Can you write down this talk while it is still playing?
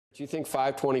you think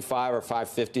 525 or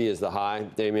 550 is the high,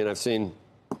 Damien? I've seen,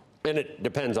 and it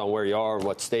depends on where you are and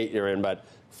what state you're in, but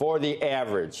for the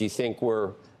average, you think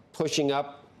we're pushing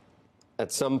up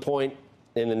at some point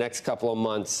in the next couple of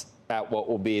months at what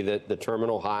will be the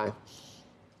terminal high?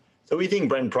 So we think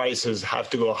Brent prices have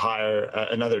to go higher,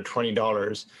 another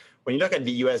 $20. When you look at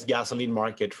the U.S. gasoline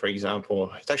market, for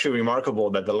example, it's actually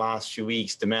remarkable that the last few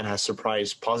weeks demand has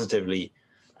surprised positively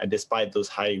despite those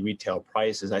high retail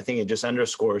prices. I think it just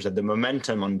underscores that the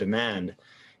momentum on demand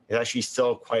is actually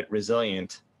still quite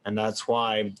resilient, and that's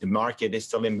why the market is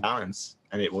still in balance,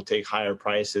 and it will take higher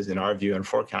prices, in our view and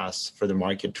forecasts, for the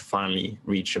market to finally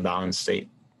reach a balanced state.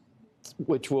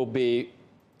 Which will be,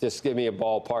 just give me a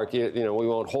ballpark, you know, we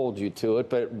won't hold you to it,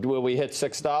 but will we hit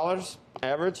 $6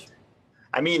 average?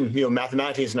 I mean, you know,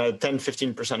 mathematically it's now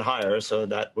 10-15% higher, so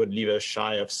that would leave us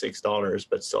shy of $6,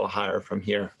 but still higher from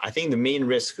here. I think the main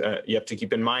risk you have to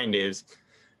keep in mind is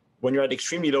when you're at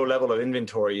extremely low level of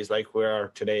inventories like we are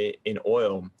today in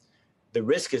oil, the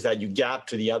risk is that you gap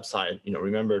to the upside. You know,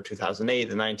 remember 2008,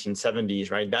 the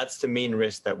 1970s, right? That's the main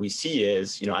risk that we see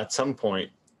is, you know, at some point,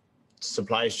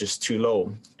 supply is just too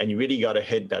low, and you really got to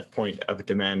hit that point of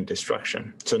demand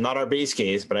destruction. So not our base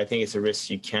case, but I think it's a risk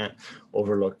you can't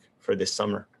overlook for this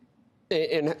summer.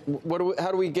 And how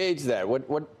do we gauge that?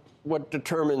 What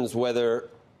determines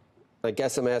whether? I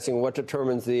guess I'm asking what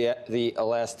determines the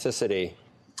elasticity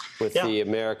with the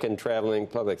American traveling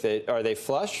public? Are they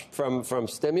flush from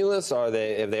stimulus? Have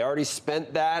they already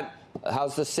spent that?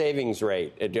 How's the savings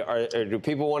rate? Do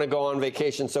people want to go on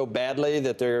vacation so badly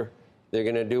that they're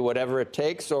going to do whatever it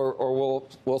takes, or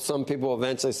will some people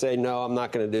eventually say, no, I'm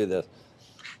not going to do this?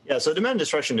 Yeah, so demand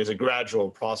destruction is a gradual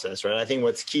process, right? I think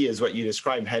what's key is what you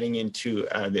described heading into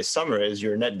this summer is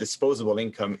your net disposable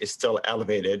income is still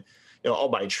elevated, you know,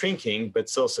 albeit shrinking, but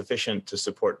still sufficient to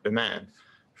support demand.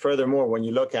 Furthermore, when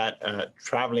you look at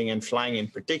traveling and flying in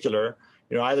particular,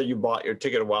 you know, either you bought your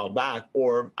ticket a while back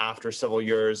or after several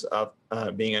years of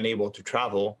being unable to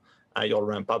travel, you'll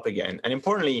ramp up again. And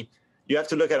importantly, you have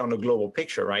to look at it on a global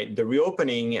picture, right? The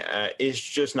reopening is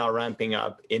just now ramping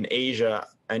up in Asia,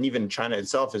 and even China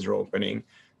itself is reopening.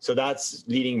 So that's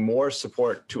leading more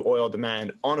support to oil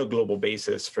demand on a global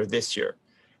basis for this year.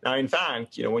 Now, in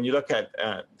fact, you know, when you look at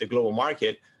the global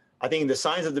market, I think the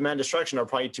signs of demand destruction are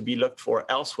probably to be looked for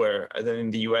elsewhere than in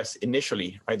the U.S.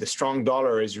 initially, right? The strong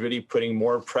dollar is really putting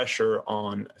more pressure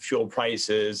on fuel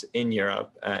prices in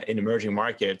Europe, in emerging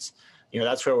markets. You know,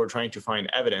 that's where we're trying to find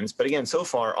evidence. But again, so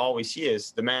far, all we see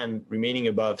is demand remaining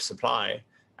above supply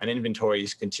and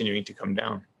inventories continuing to come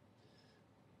down.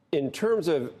 In terms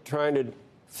of trying to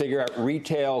figure out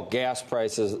retail gas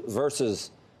prices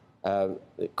versus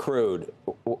crude,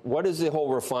 what is the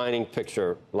whole refining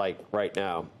picture like right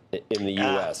now in the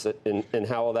U.S., and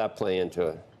how will that play into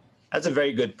it? That's a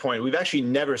very good point. We've actually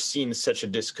never seen such a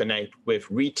disconnect with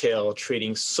retail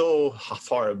trading so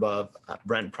far above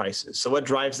Brent prices. So what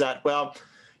drives that? Well,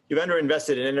 you've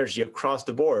underinvested in energy across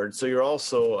the board, so you're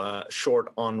also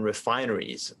short on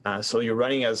refineries. So you're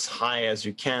running as high as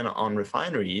you can on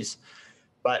refineries,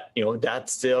 but you know that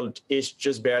still is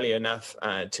just barely enough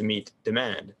to meet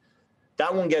demand.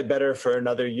 That won't get better for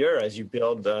another year as you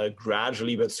build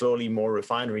gradually but slowly more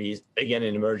refineries, again,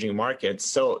 in emerging markets.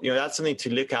 So, you know, that's something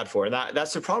to look out for.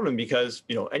 That's the problem because,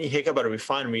 you know, any hiccup at a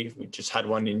refinery, we just had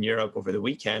one in Europe over the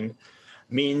weekend,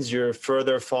 means you're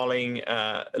further falling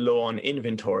low on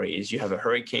inventories. You have a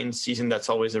hurricane season, that's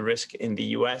always a risk in the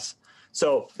U.S.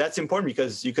 So that's important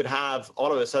because you could have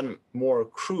all of a sudden more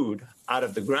crude out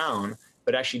of the ground,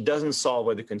 but actually doesn't solve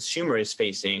what the consumer is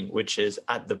facing, which is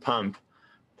at the pump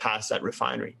past that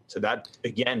refinery. So that,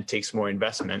 again, takes more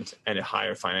investment and a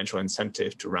higher financial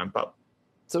incentive to ramp up.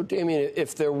 So, Damien,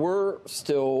 if there were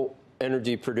still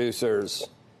energy producers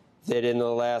that in the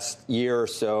last year or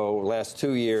so, last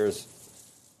 2 years,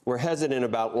 were hesitant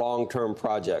about long-term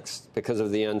projects because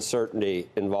of the uncertainty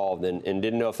involved and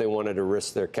didn't know if they wanted to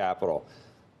risk their capital,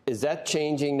 is that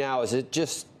changing now? Is it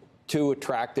just too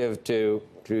attractive to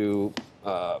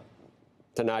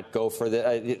not go for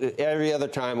the? Every other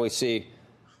time we see,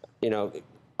 you know,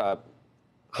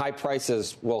 high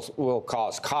prices will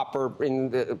cause copper in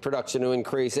production to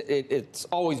increase. It's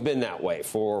always been that way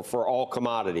for all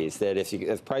commodities, that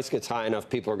if price gets high enough,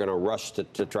 people are going to rush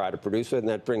to try to produce it, and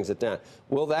that brings it down.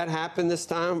 Will that happen this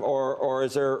time, or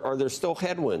are there still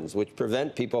headwinds which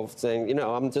prevent people saying, you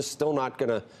know, I'm just still not going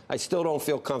to, I still don't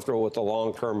feel comfortable with the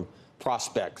long-term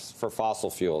prospects for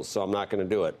fossil fuels, so I'm not going to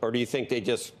do it? Or do you think they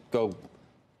just go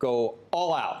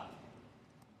all out?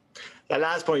 That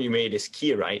last point you made is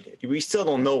key, right? We still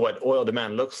don't know what oil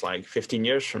demand looks like 15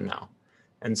 years from now.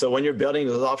 And so when you're building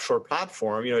this offshore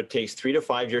platform, it takes 3 to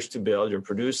 5 years to build. You're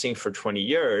producing for 20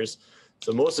 years.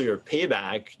 So most of your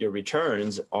payback, your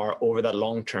returns are over that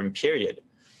long-term period.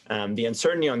 The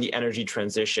uncertainty on the energy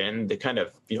transition, the kind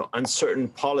of uncertain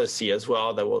policy as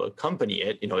well that will accompany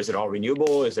it, is it all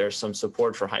renewable? Is there some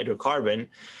support for hydrocarbon?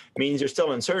 Means you're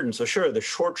still uncertain. So sure, the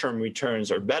short-term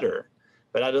returns are better,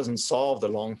 but that doesn't solve the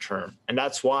long-term. And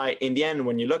that's why in the end,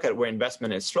 when you look at where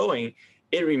investment is flowing,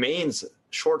 it remains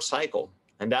short cycle.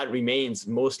 And that remains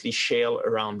mostly shale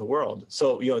around the world.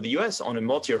 So, the US on a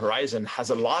multi-year horizon has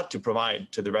a lot to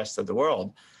provide to the rest of the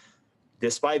world,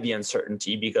 despite the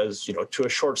uncertainty, because, to a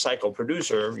short cycle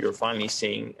producer, you're finally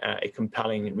seeing a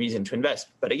compelling reason to invest.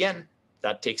 But again,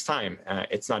 that takes time.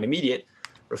 It's not immediate.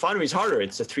 Refinery is harder.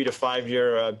 It's a 3 to 5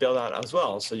 year build out as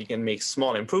well. So you can make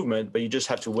small improvement, but you just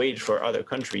have to wait for other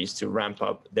countries to ramp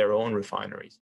up their own refineries.